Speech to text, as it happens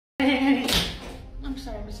I'm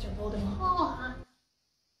sorry, Mr. Voldemort.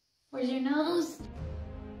 Where's your nose?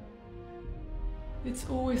 It's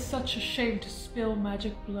always such a shame to spill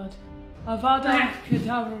magic blood. Avada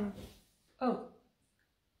Kedavra. Oh.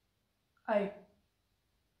 I...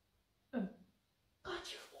 Got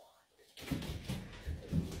your wand.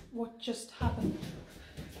 What just happened?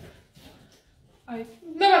 I...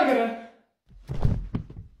 Never gonna...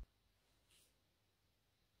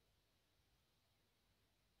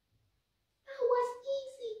 That was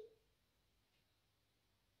easy.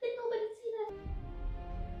 Did nobody see that?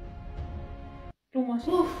 Thomas.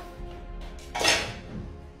 Oof.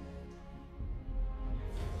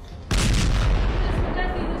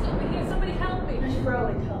 Somebody help me. I should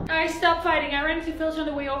probably tell. I stopped fighting. I ran into Filch on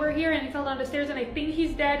the way over here and he fell down the stairs and I think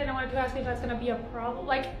he's dead and I wanted to ask if that's gonna be a problem.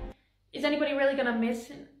 Like, is anybody really gonna miss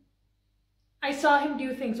him? I saw him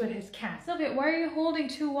do things with his cat. Sylvia, why are you holding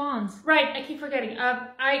two wands? Right, I keep forgetting.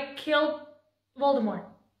 I killed Voldemort.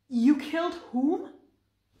 You killed whom?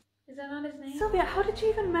 Is that not his name? Sylvia, how did you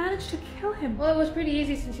even manage to kill him? Well, it was pretty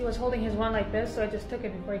easy since he was holding his wand like this, so I just took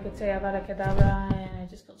it before he could say Avada Kedavra and I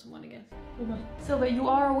just killed someone again. Sylvia, you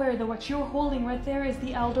are aware that what you're holding right there is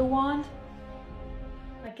the Elder Wand?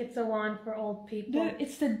 Like it's a wand for old people. No,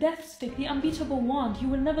 it's the Death Stick, the unbeatable wand. You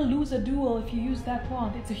will never lose a duel if you use that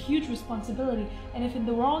wand. It's a huge responsibility, and if in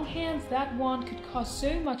the wrong hands, that wand could cause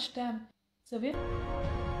so much damage. Sylvia?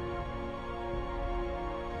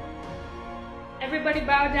 Everybody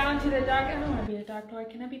bow down to the dark. I don't want to be the Dark Lord.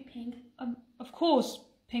 Can I be pink? Of course,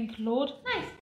 Pink Lord. Nice.